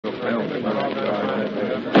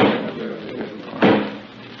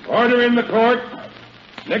Order in the court.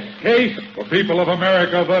 Next case, the People of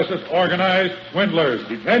America versus Organized Swindlers.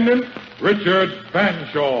 Defendant, Richard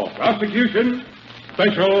Fanshawe. Prosecution,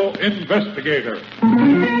 Special Investigator.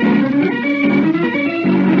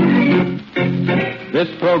 This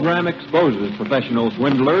program exposes professional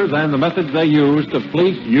swindlers and the methods they use to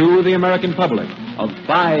fleece you, the American public, of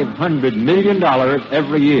 $500 million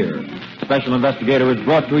every year. Special Investigator is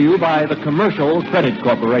brought to you by the Commercial Credit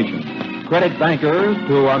Corporation. Credit bankers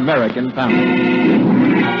to American families.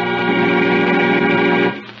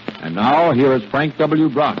 And now, here is Frank W.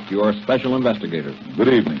 Brock, your Special Investigator. Good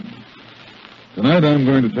evening. Tonight I'm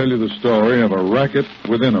going to tell you the story of a racket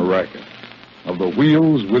within a racket, of the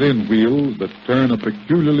wheels within wheels that turn a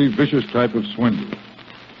peculiarly vicious type of swindle.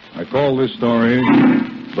 I call this story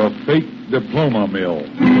The Fake Dipolma Mill.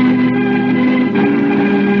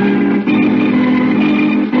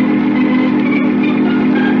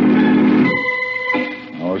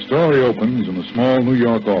 Our story opens in a small New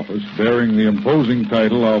York office bearing the imposing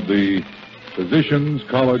title of the Physicians'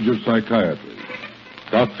 College of Psychiatry.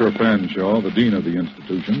 Dr. Fanshawe, the dean of the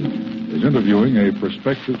institution, is interviewing a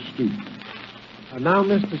prospective student. Now,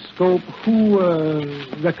 Mr. Scope, who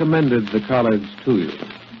recommended the college to you?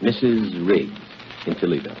 Mrs. Riggs in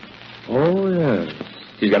Toledo. Oh, yes.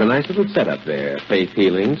 She's got a nice little setup there. Faith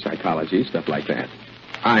healing, psychology, stuff like that.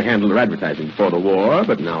 I handled her advertising before the war,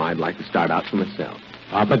 but now I'd like to start out for myself.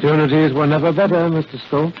 Opportunities were never better, Mr.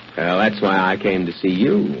 Scope. Well, that's why I came to see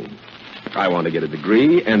you. I want to get a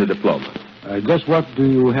degree and a diploma. Just what do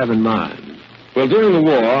you have in mind? Well, during the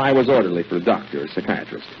war, I was orderly for a doctor, a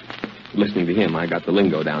psychiatrist. Listening to him, I got the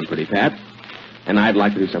lingo down pretty pat, and I'd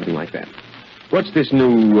like to do something like that. What's this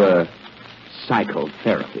new,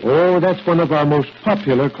 psychotherapy? Oh, that's one of our most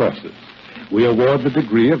popular courses. We award the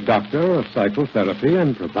degree of Doctor of Psychotherapy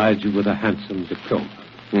and provide you with a handsome diploma.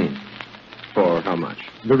 For how much?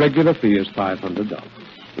 The regular fee is $500.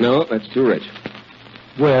 No, that's too rich.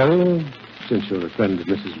 Well, since you're a friend of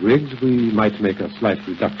Mrs. Riggs, we might make a slight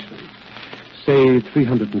reduction. Say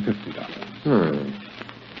 $350.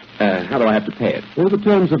 How do I have to pay it? Well, the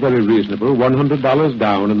terms are very reasonable. $100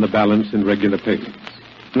 down and the balance in regular payments.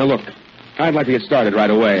 Now, look, I'd like to get started right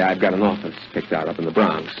away. I've got an office picked out up in the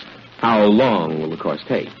Bronx. How long will the course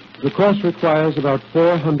take? The course requires about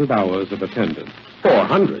 400 hours of attendance.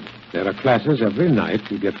 400? There are classes every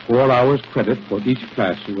night. You get 4 hours credit for each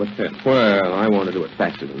class you attend. Well, I want to do it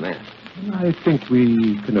faster than that. I think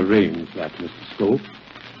we can arrange that, Mr. Scope.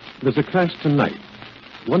 There's a class tonight.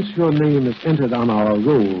 Once your name is entered on our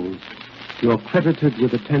rolls, you're credited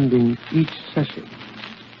with attending each session.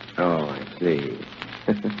 Oh, I see.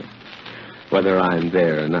 Whether I'm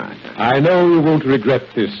there or not. I know you won't regret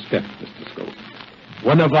this step, Mr. Scope.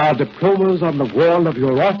 One of our diplomas on the wall of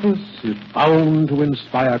your office is bound to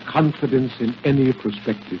inspire confidence in any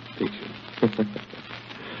prospective patient.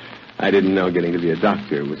 I didn't know getting to be a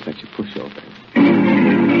doctor was such a pushover.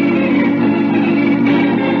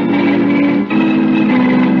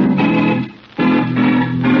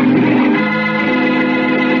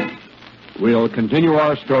 We'll continue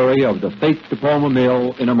our story of the fake diploma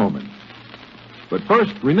mill in a moment. But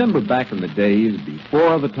first, remember back in the days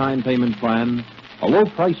before the time payment plan, a low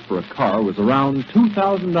price for a car was around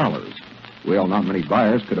 $2,000. Well, not many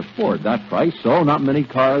buyers could afford that price, so not many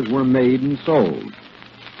cars were made and sold.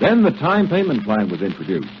 Then the time payment plan was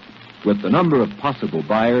introduced, with the number of possible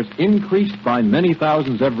buyers increased by many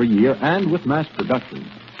thousands every year, and with mass production,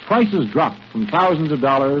 prices dropped from thousands of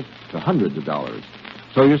dollars to hundreds of dollars.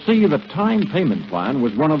 So you see, the time payment plan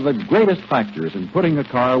was one of the greatest factors in putting a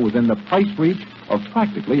car within the price reach of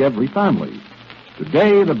practically every family.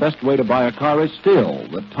 Today, the best way to buy a car is still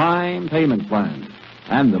the time payment plan.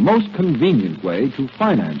 And the most convenient way to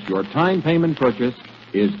finance your time payment purchase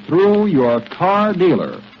is through your car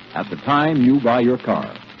dealer at the time you buy your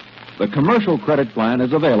car. The commercial credit plan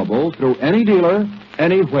is available through any dealer,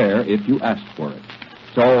 anywhere, if you ask for it.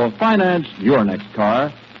 So finance your next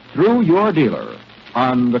car through your dealer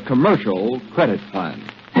on the commercial credit plan.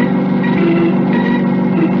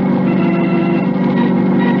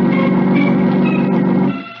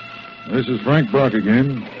 This is Frank Brock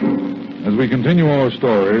again. As we continue our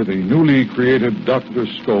story, the newly created Dr.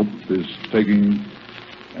 Scope is taking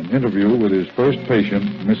an interview with his first patient,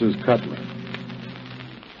 Mrs. Cutler.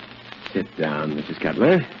 Sit down, Mrs.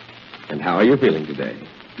 Cutler. And how are you feeling today?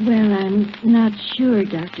 Well, I'm not sure,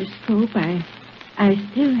 Dr. Scope. I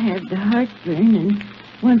still have the heartburn and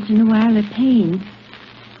once in a while a pain.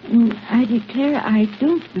 And I declare I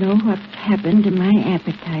don't know what's happened to my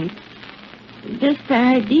appetite. Just the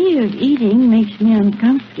idea of eating makes me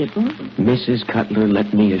uncomfortable. Mrs. Cutler,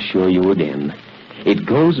 let me assure you again, it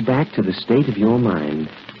goes back to the state of your mind.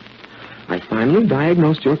 I finally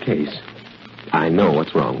diagnosed your case. I know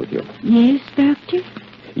what's wrong with you. Yes, Doctor?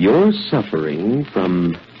 You're suffering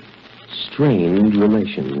from strained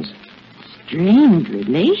relations. Strained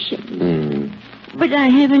relations? But I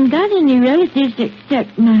haven't got any relatives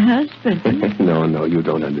except my husband. No, you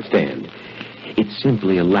don't understand. It's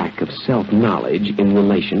simply a lack of self-knowledge in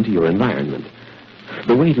relation to your environment.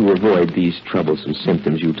 The way to avoid these troublesome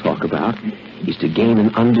symptoms you talk about is to gain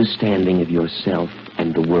an understanding of yourself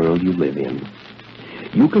and the world you live in.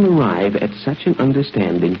 You can arrive at such an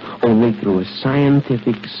understanding only through a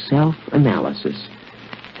scientific self-analysis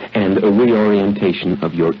and a reorientation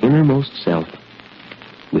of your innermost self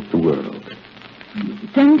with the world.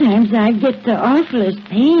 Sometimes I get the awfulest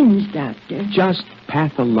pains, Doctor. Just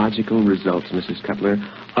pathological results, Mrs. Cutler,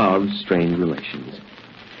 of strained relations.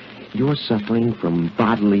 You're suffering from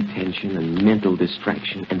bodily tension and mental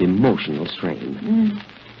distraction and emotional strain.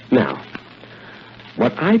 Now,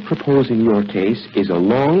 what I propose in your case is a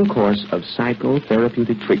long course of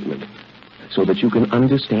psychotherapeutic treatment so that you can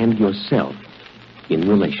understand yourself in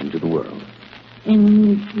relation to the world.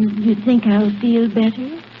 And you think I'll feel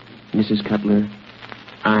better? Mrs. Cutler,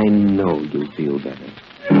 I know you'll feel better.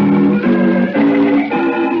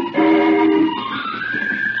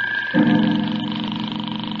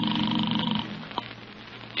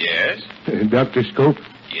 Yes? Dr. Scope?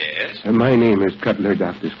 Yes? My name is Cutler,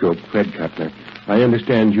 Dr. Scope, Fred Cutler. I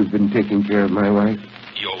understand you've been taking care of my wife.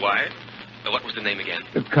 Your wife? What was the name again?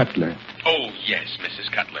 Cutler. Oh, yes,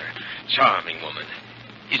 Mrs. Cutler. Charming woman.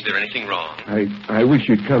 Is there anything wrong? I wish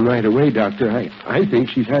you'd come right away, Doctor. I think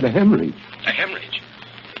she's had a hemorrhage. A hemorrhage?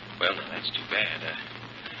 Well, that's too bad.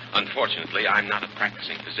 Unfortunately, I'm not a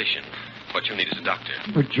practicing physician. What you need is a doctor.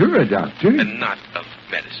 But you're a doctor. And not of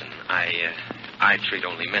medicine. I treat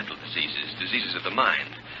only mental diseases of the mind.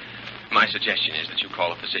 My suggestion is that you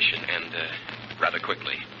call a physician, and rather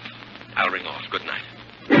quickly. I'll ring off. Good night.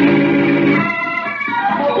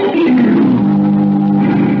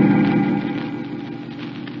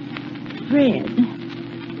 Fred,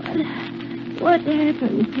 what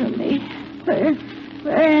happened to me?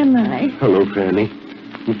 Where am I? Hello, Fanny.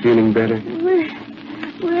 You feeling better?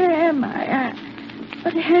 Where am I?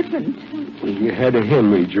 What happened to me? You had a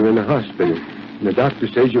hemorrhage. You're in the hospital. And the doctor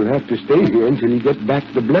says you'll have to stay here until you get back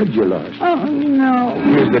the blood you lost. Oh, no.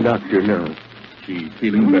 Here's the doctor now. She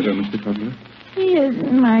feeling better, Mr. Cutler? He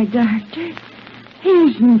isn't my doctor. He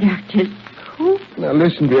isn't Dr. Scope. Now,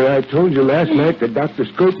 listen, dear, I told you last night that Dr.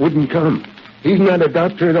 Scope wouldn't come. He's not a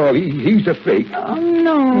doctor at all. He's a fake. Oh,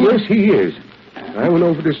 no. Yes, he is. I went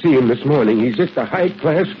over to see him this morning. He's just a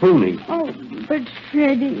high-class phony. Oh, but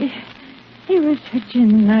Freddie, he was such a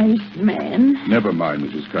nice man. Never mind,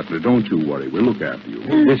 Mrs. Cutler. Don't you worry. We'll look after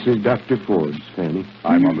you. This is Dr. Forbes, Fanny.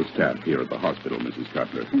 I'm on the staff here at the hospital, Mrs.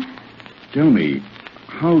 Cutler. Tell me,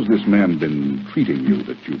 how's this man been treating you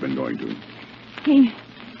that you've been going to? He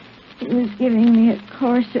was giving me a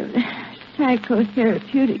course of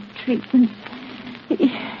psychotherapeutic treatments. He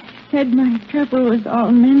said my trouble was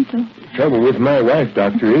all mental. The trouble with my wife,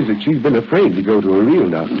 Doctor, is that she's been afraid to go to a real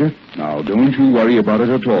doctor. Now, don't you worry about it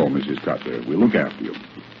at all, Mrs. Cutler. We'll look after you.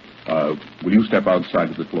 Will you step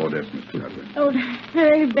outside to the floor desk, Mr. Cutler? Oh,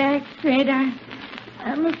 hurry back, Fred.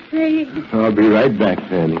 I'm afraid. I'll be right back,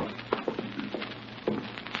 Fanny.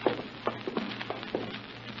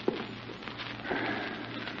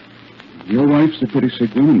 Your wife's a pretty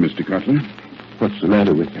sick woman, Mr. Cutler. What's the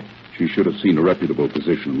matter with her? She should have seen a reputable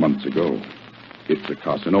physician months ago. It's a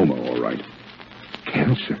carcinoma, all right.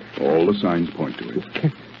 Cancer. All the signs point to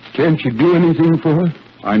it. Can't you do anything for her?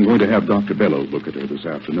 I'm going to have Dr. Bellows look at her this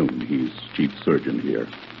afternoon. He's chief surgeon here.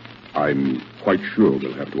 I'm quite sure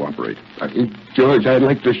we'll have to operate. George, I'd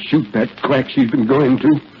like to shoot that quack she's been going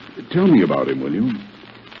to. Tell me about him, will you?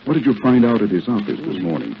 What did you find out at his office this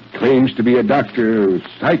morning? Claims to be a doctor of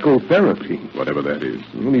psychotherapy. Whatever that is.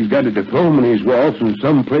 Well, he's got a diploma in his walls from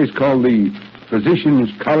some place called the Physicians'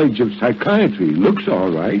 College of Psychiatry. Looks all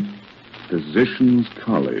right. Physicians'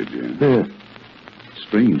 College, eh? Yeah.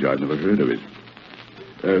 Strange, I've never heard of it.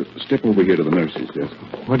 Step over here to the nurse's desk.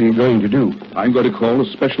 What are you going to do? I'm going to call a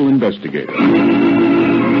special investigator.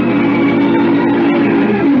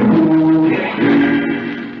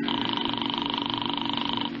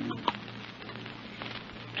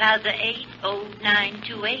 Plaza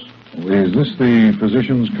 80928. Is this the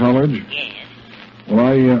Physicians' College? Yes.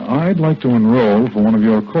 Well, I'd like to enroll for one of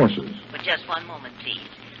your courses. But just one moment, please.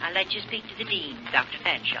 I'll let you speak to the dean, Dr.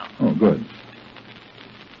 Fanshawe. Oh, good.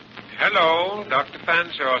 Hello, Dr.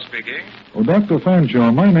 Fanshawe speaking. Oh, Dr.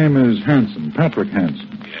 Fanshawe, my name is Hanson, Patrick Hanson.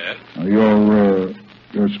 Yes?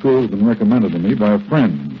 Your school's been recommended to me by a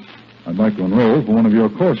friend. I'd like to enroll for one of your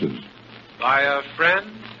courses. By a friend?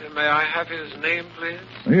 May I have his name, please?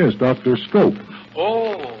 Yes, Dr. Scope.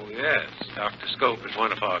 Oh, yes. Dr. Scope is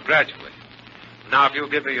one of our graduates. Now, if you'll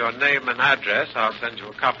give me your name and address, I'll send you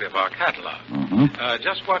a copy of our catalog.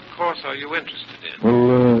 Just what course are you interested in?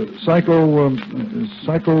 Well,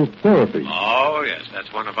 psychotherapy. Oh, yes.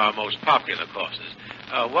 That's one of our most popular courses.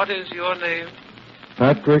 What is your name?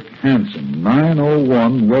 Patrick Hansen,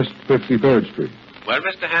 901 West 53rd Street. Well,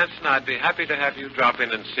 Mr. Hanson, I'd be happy to have you drop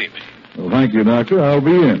in and see me. Well, thank you, Doctor. I'll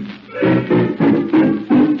be in.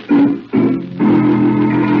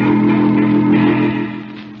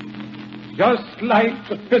 Just like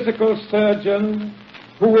the physical surgeon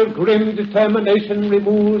who with grim determination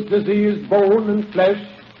removes diseased bone and flesh,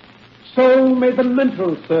 so may the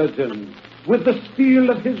mental surgeon, with the steel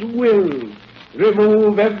of his will,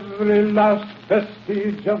 remove every last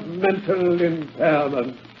vestige of mental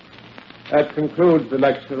impairment. That concludes the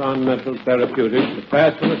lecture on mental therapeutics. The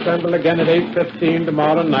class will assemble again at 8:15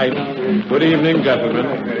 tomorrow night. Good evening, gentlemen.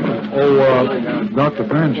 Dr.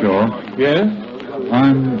 Fanshaw. Yes?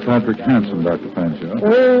 I'm Patrick Hansen, Dr. Fanshaw.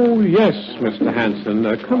 Oh, yes, Mr. Hansen.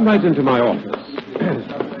 Come right into my office.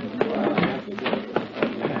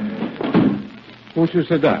 Won't you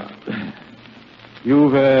sit down?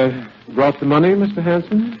 You've brought the money, Mr.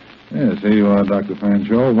 Hansen? Yes, here you are, Dr.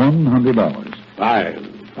 Fanshaw. $100. Fine.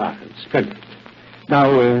 Splendid. Now,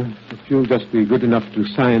 if you'll just be good enough to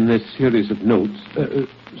sign this series of notes.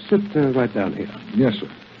 Sit right down here. Yes, sir.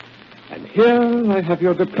 And here I have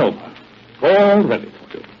your diploma. All ready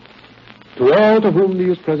for you. To all to whom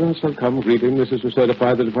these presents shall come, greeting, this is to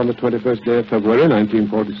certify that upon the 21st day of February,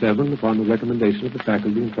 1947, upon the recommendation of the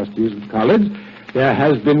faculty and trustees of the college, there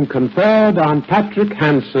has been conferred on Patrick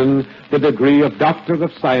Hansen the degree of Doctor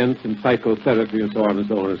of Science in Psychotherapy, and so on and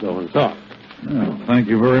so on and so on and so on. Well, thank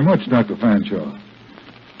you very much, Dr. Fanshaw.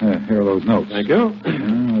 Here are those notes. Thank you.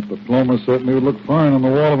 That diploma certainly would look fine on the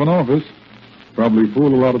wall of an office. Probably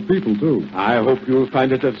fool a lot of people, too. I hope you'll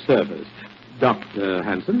find it of service. Dr.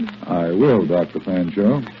 Hansen? I will, Dr.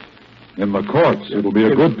 Fanshaw. In the courts, it'll be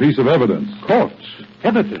a good piece of evidence. Courts?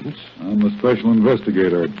 Evidence? I'm the special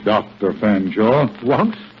investigator, Dr. Fanshaw.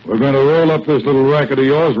 What? We're going to roll up this little racket of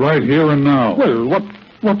yours right here and now. Well,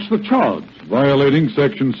 what's the charge? Violating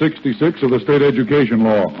Section 66 of the state education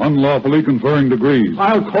law, unlawfully conferring degrees.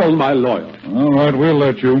 I'll call my lawyer. All right, we'll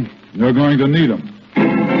let you. You're going to need them.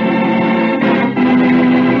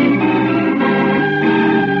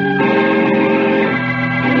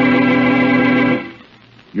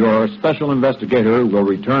 Your special investigator will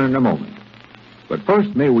return in a moment. But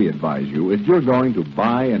first, may we advise you, if you're going to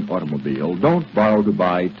buy an automobile, don't borrow to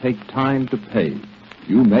buy, take time to pay.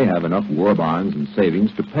 You may have enough war bonds and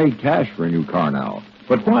savings to pay cash for a new car now.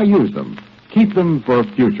 But why use them? Keep them for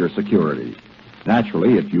future security.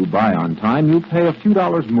 Naturally, if you buy on time, you pay a few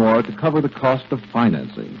dollars more to cover the cost of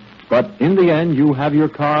financing. But in the end, you have your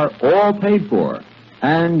car all paid for.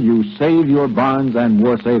 And you save your bonds and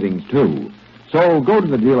more savings, too. So go to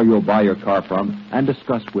the dealer you'll buy your car from and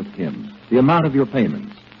discuss with him the amount of your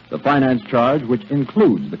payments, the finance charge, which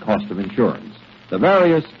includes the cost of insurance, the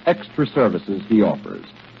various extra services he offers.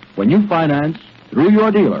 When you finance through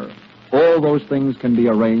your dealer, all those things can be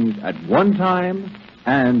arranged at one time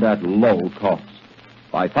and at low cost.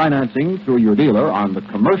 By financing through your dealer on the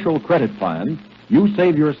commercial credit plan, you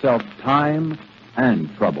save yourself time and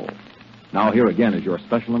trouble. Now, here again is your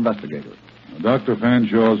special investigator. Dr.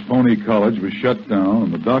 Fanshaw's phony college was shut down,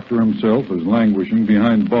 and the doctor himself is languishing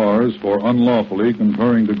behind bars for unlawfully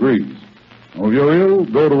conferring degrees. Now, if you're ill,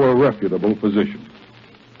 go to a reputable physician.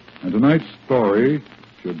 And tonight's story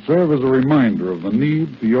should serve as a reminder of the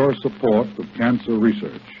need for your support of cancer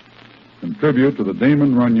research. Contribute to the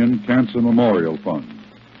Damon Runyon Cancer Memorial Fund.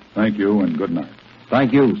 Thank you, and good night.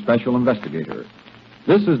 Thank you, Special Investigator.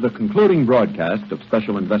 This is the concluding broadcast of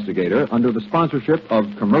Special Investigator under the sponsorship of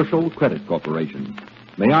Commercial Credit Corporation.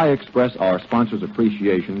 May I express our sponsor's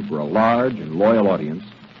appreciation for a large and loyal audience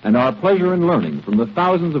and our pleasure in learning from the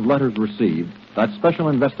thousands of letters received that Special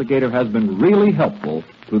Investigator has been really helpful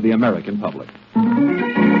to the American public.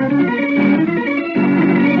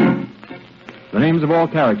 The names of all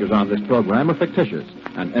characters on this program are fictitious,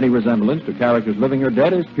 and any resemblance to characters living or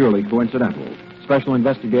dead is purely coincidental. Special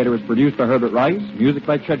Investigator is produced by Herbert Rice, music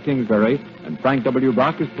by Chet Kingsbury, and Frank W.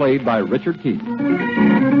 Brock is played by Richard Keith.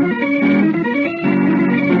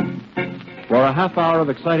 For a half hour of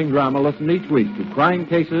exciting drama, listen each week to Crime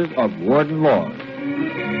Cases of Warden Laws.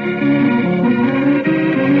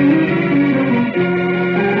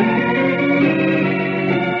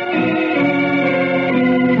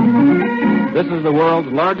 This is the world's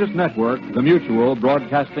largest network, the Mutual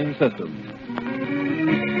Broadcasting System.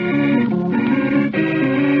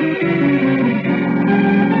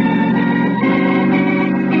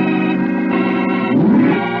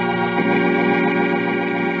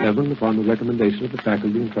 recommendation of the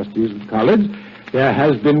faculty and trustees of the college, there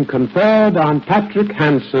has been conferred on Patrick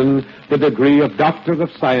Hansen the degree of Doctor of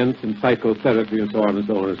Science in Psychotherapy and so on and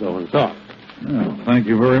so on and so on and so on. Well, thank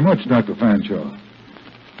you very much, Dr. Fanshawe.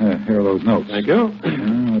 Here are those notes. Thank you.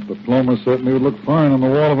 That diploma certainly would look fine on the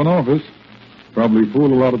wall of an office. Probably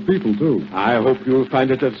fool a lot of people, too. I hope you'll find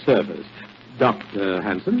it of service. Dr.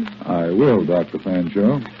 Hansen? I will, Dr.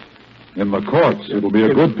 Fanshawe. In the courts, it'll be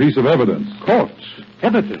a good piece of evidence. Courts?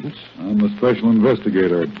 Evidence? I'm the special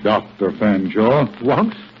investigator, Dr. Fanshawe.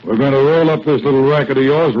 What? We're going to roll up this little racket of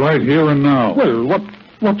yours right here and now. Well,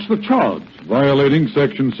 what's the charge? Violating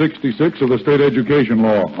Section 66 of the state education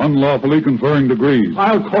law, unlawfully conferring degrees.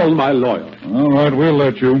 I'll call my lawyer. All right, we'll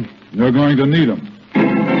let you. You're going to need them.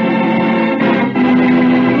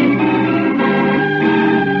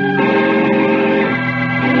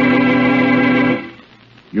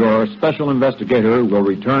 Your special investigator will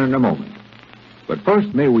return in a moment. But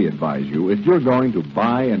first, may we advise you, if you're going to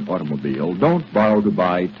buy an automobile, don't borrow to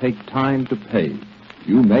buy, take time to pay.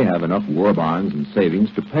 You may have enough war bonds and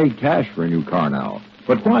savings to pay cash for a new car now.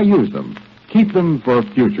 But why use them? Keep them for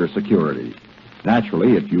future security.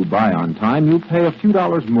 Naturally, if you buy on time, you pay a few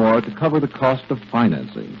dollars more to cover the cost of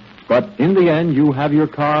financing. But in the end, you have your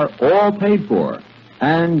car all paid for.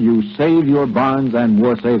 And you save your bonds and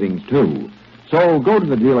more savings, too. So go to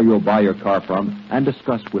the dealer you'll buy your car from and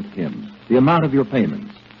discuss with him the amount of your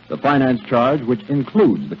payments, the finance charge, which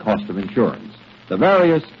includes the cost of insurance, the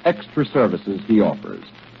various extra services he offers.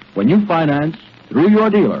 When you finance through your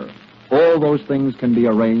dealer, all those things can be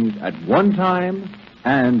arranged at one time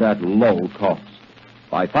and at low cost.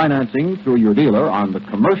 By financing through your dealer on the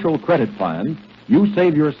commercial credit plan, you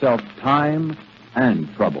save yourself time and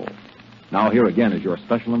trouble. Now, here again is your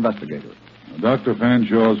special investigator. Dr.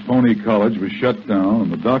 Fanshawe's phony college was shut down,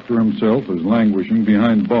 and the doctor himself is languishing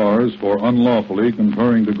behind bars for unlawfully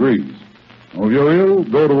conferring degrees. Now, if you're ill,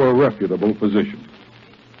 go to a reputable physician.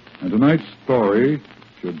 And tonight's story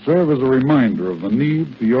should serve as a reminder of the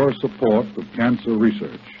need for your support of cancer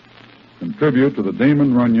research. Contribute to the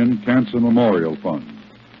Damon Runyon Cancer Memorial Fund.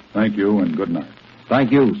 Thank you, and good night.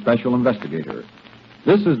 Thank you, Special Investigator.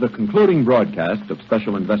 This is the concluding broadcast of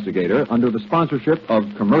Special Investigator under the sponsorship of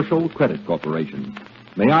Commercial Credit Corporation.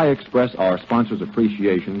 May I express our sponsor's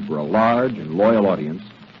appreciation for a large and loyal audience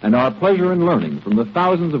and our pleasure in learning from the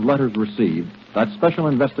thousands of letters received that Special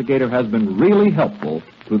Investigator has been really helpful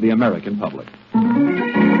to the American public.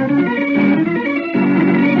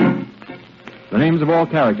 The names of all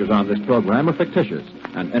characters on this program are fictitious,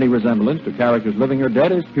 and any resemblance to characters living or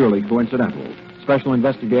dead is purely coincidental. Special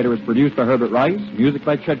Investigator is produced by Herbert Rice, music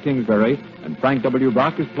by Chet Kingsbury, and Frank W.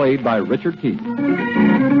 Brock is played by Richard Keith.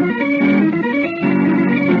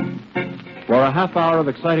 For a half hour of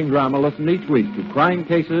exciting drama, listen each week to Crime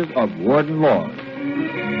Cases of Warden Laws.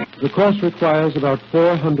 The course requires about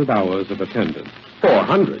 400 hours of attendance.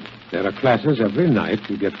 400? There are classes every night.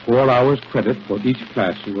 You get 4 hours credit for each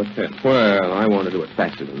class you attend. Well, I want to do it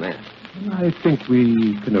faster than that. I think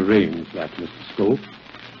we can arrange that, Mr. Scope.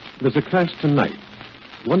 There's a class tonight.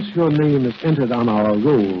 Once your name is entered on our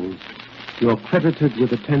rolls, you're credited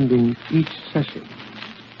with attending each session.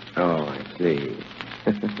 Oh, I see.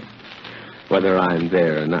 Whether I'm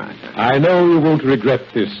there or not. I know you won't regret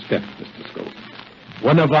this step, Mr. Scope.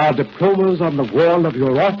 One of our diplomas on the wall of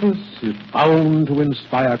your office is bound to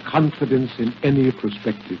inspire confidence in any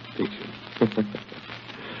prospective patient.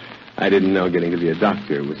 I didn't know getting to be a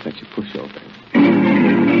doctor was such a pushover.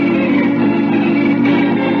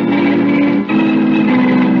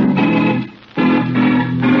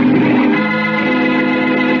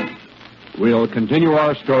 We'll continue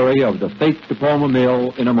our story of the fake Dipolma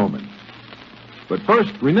mill in a moment. But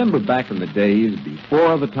first, remember back in the days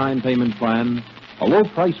before the time payment plan, a low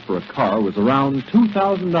price for a car was around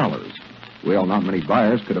 $2,000. Well, not many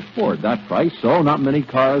buyers could afford that price, so not many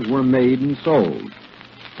cars were made and sold.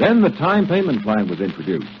 Then the time payment plan was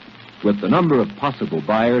introduced, with the number of possible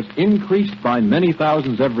buyers increased by many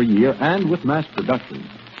thousands every year, and with mass production,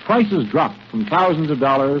 prices dropped from thousands of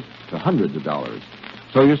dollars to hundreds of dollars.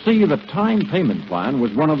 So you see, the time payment plan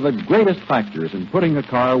was one of the greatest factors in putting a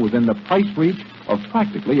car within the price reach of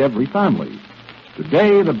practically every family.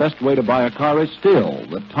 Today, the best way to buy a car is still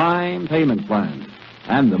the time payment plan.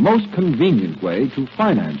 And the most convenient way to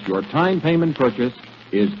finance your time payment purchase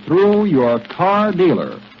is through your car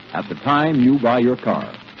dealer at the time you buy your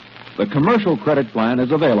car. The commercial credit plan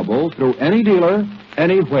is available through any dealer,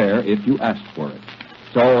 anywhere, if you ask for it.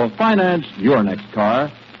 So finance your next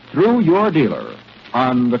car through your dealer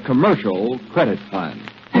on the commercial credit plan.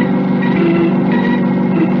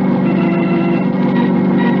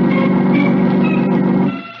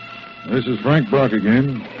 This is Frank Brock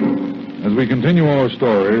again. As we continue our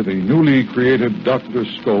story, the newly created Dr.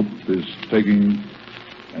 Scope is taking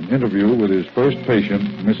an interview with his first patient,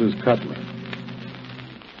 Mrs. Cutler.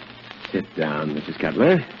 Sit down, Mrs.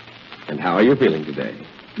 Cutler. And how are you feeling today?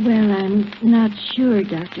 Well, I'm not sure,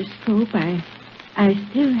 Dr. Scope. I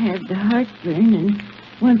still have the heartburn and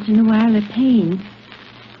once in a while a pain.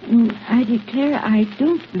 And I declare I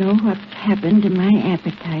don't know what's happened to my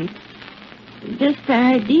appetite. Just the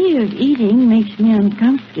idea of eating makes me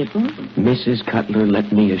uncomfortable. Mrs. Cutler,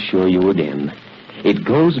 let me assure you again. It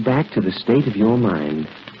goes back to the state of your mind.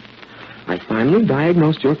 I finally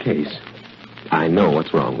diagnosed your case. I know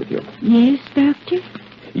what's wrong with you. Yes, Doctor?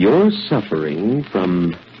 You're suffering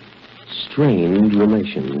from strained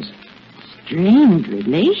relations. Strained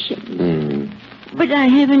relations? But I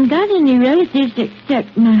haven't got any relatives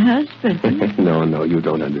except my husband. No, you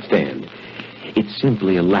don't understand. It's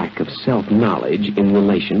simply a lack of self-knowledge in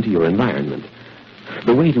relation to your environment.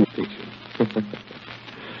 The way to...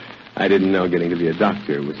 I didn't know getting to be a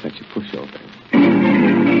doctor was such a pushover.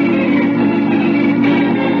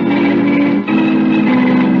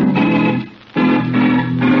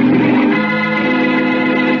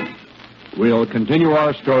 We'll continue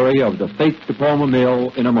our story of the fake Dipolma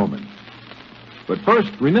mill in a moment. But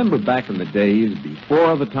first, remember back in the days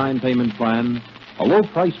before the time payment plan, a low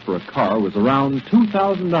price for a car was around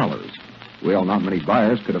 $2,000. Well, not many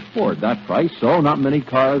buyers could afford that price, so not many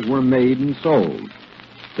cars were made and sold.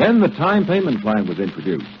 Then the time payment plan was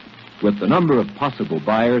introduced, with the number of possible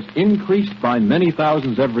buyers increased by many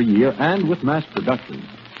thousands every year, and with mass production,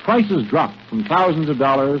 prices dropped from thousands of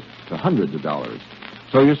dollars to hundreds of dollars.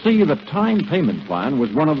 So you see, the time payment plan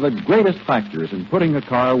was one of the greatest factors in putting a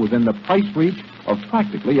car within the price reach of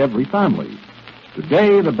practically every family.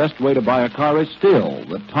 Today, the best way to buy a car is still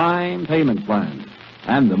the time payment plan.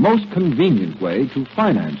 And the most convenient way to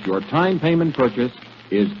finance your time payment purchase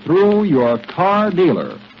is through your car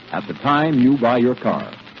dealer at the time you buy your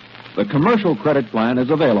car. The commercial credit plan is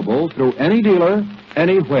available through any dealer,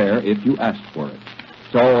 anywhere if you ask for it.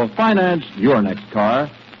 So finance your next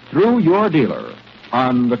car through your dealer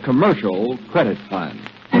on the commercial credit plan.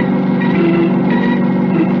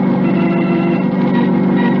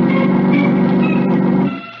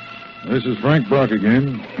 This is Frank Brock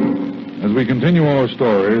again. As we continue our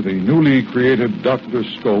story, the newly created Dr.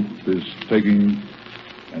 Scope is taking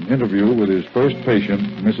an interview with his first patient,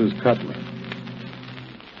 Mrs. Cutler.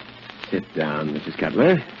 Sit down, Mrs.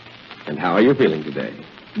 Cutler. And how are you feeling today?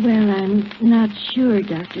 Well, I'm not sure,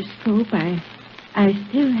 Dr. Scope. I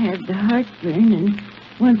still have the heartburn and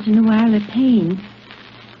once in a while a pain.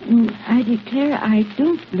 And I declare I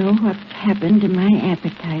don't know what's happened to my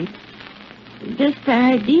appetite. Just the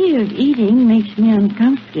idea of eating makes me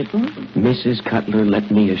uncomfortable. Mrs. Cutler,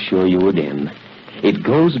 let me assure you again. It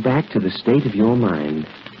goes back to the state of your mind.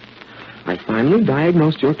 I finally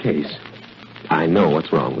diagnosed your case. I know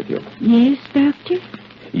what's wrong with you. Yes, Doctor?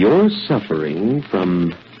 You're suffering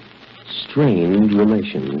from strained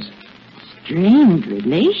relations. Strained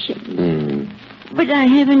relations? But I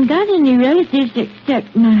haven't got any relatives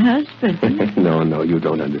except my husband. No, you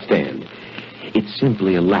don't understand. It's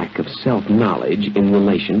simply a lack of self-knowledge in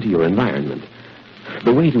relation to your environment.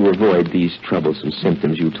 The way to avoid these troublesome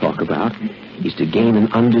symptoms you talk about is to gain an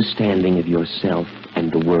understanding of yourself and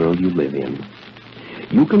the world you live in.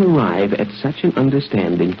 You can arrive at such an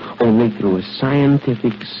understanding only through a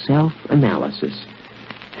scientific self-analysis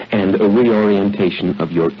and a reorientation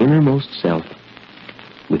of your innermost self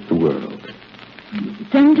with the world.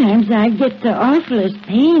 Sometimes I get the awfulest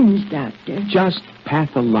pains, Doctor. Just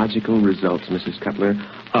pathological results, Mrs. Cutler,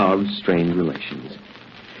 of strained relations.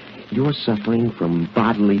 You're suffering from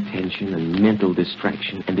bodily tension and mental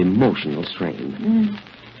distraction and emotional strain.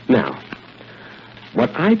 Now, what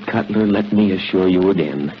I've, Cutler, let me assure you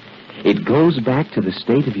again, it goes back to the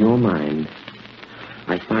state of your mind.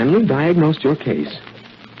 I finally diagnosed your case.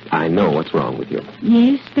 I know what's wrong with you.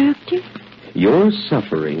 Yes, Doctor? You're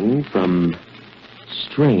suffering from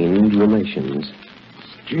strained relations.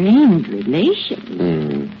 Strained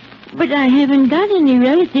relations? But I haven't got any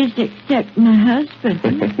relatives except my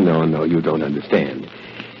husband. No, you don't understand.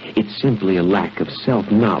 It's simply a lack of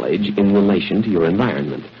self-knowledge in relation to your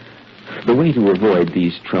environment. The way to avoid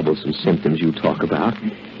these troublesome symptoms you talk about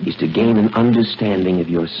is to gain an understanding of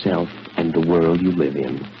yourself and the world you live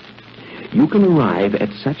in. You can arrive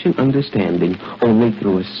at such an understanding only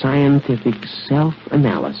through a scientific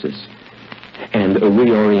self-analysis and a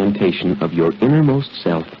reorientation of your innermost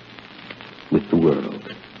self with the world.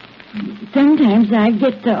 Sometimes I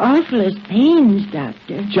get the awfulest pains,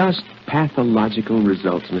 Doctor. Just pathological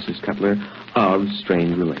results, Mrs. Cutler, of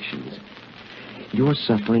strained relations. You're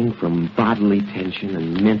suffering from bodily tension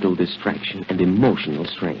and mental distraction and emotional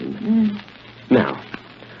strain. Now,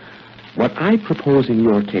 what I propose in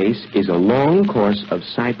your case is a long course of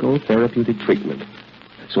psychotherapeutic treatment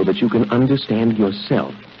so that you can understand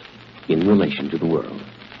yourself in relation to the world.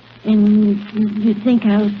 And you think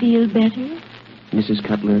I'll feel better? Mrs.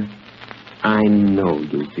 Cutler, I know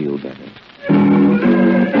you'll feel better.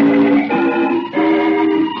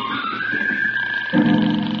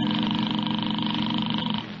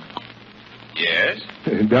 Yes?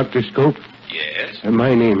 Dr. Scope? Yes?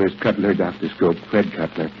 My name is Cutler, Dr. Scope, Fred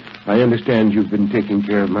Cutler. I understand you've been taking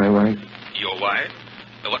care of my wife. Your wife?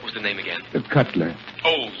 What was the name again? Cutler.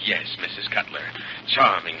 Oh, yes, Mrs. Cutler.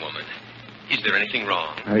 Charming woman. Is there anything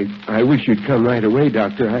wrong? I wish you'd come right away,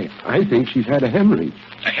 Doctor. I think she's had a hemorrhage.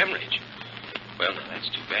 A hemorrhage? Well, now, that's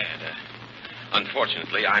too bad.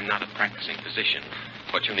 Unfortunately, I'm not a practicing physician.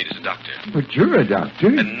 What you need is a doctor. But you're a doctor.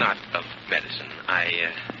 And not of medicine.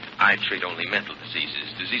 I treat only mental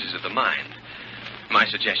diseases of the mind. My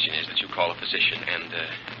suggestion is that you call a physician, and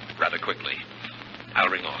rather quickly. I'll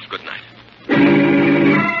ring off. Good night.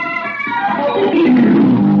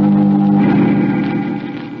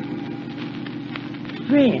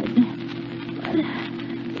 Fred,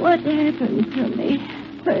 what happened to me?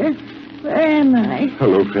 Where am I?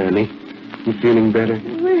 Hello, Fanny. You feeling better?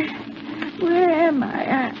 Where am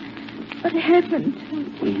I? What happened to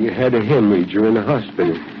me? You had a hemorrhage. You're in the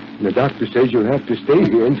hospital. And the doctor says you'll have to stay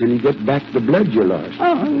here until you get back the blood you lost.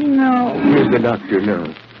 Oh, no. Here's the doctor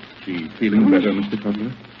now. She feeling better, Mr.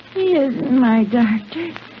 Cutler? He isn't my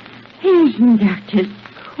doctor. He isn't Dr.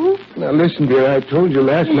 Scope. Now, listen, dear. I told you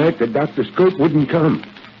last night that Dr. Scope wouldn't come.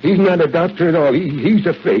 He's not a doctor at all. He's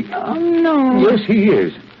a fake. Oh, no. Yes, he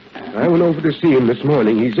is. I went over to see him this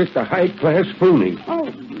morning. He's just a high-class phony.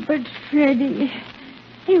 Oh, but Freddie,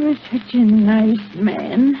 he was such a nice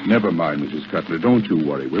man. Never mind, Mrs. Cutler. Don't you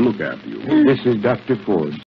worry. We'll look after you. This is Dr. Ford.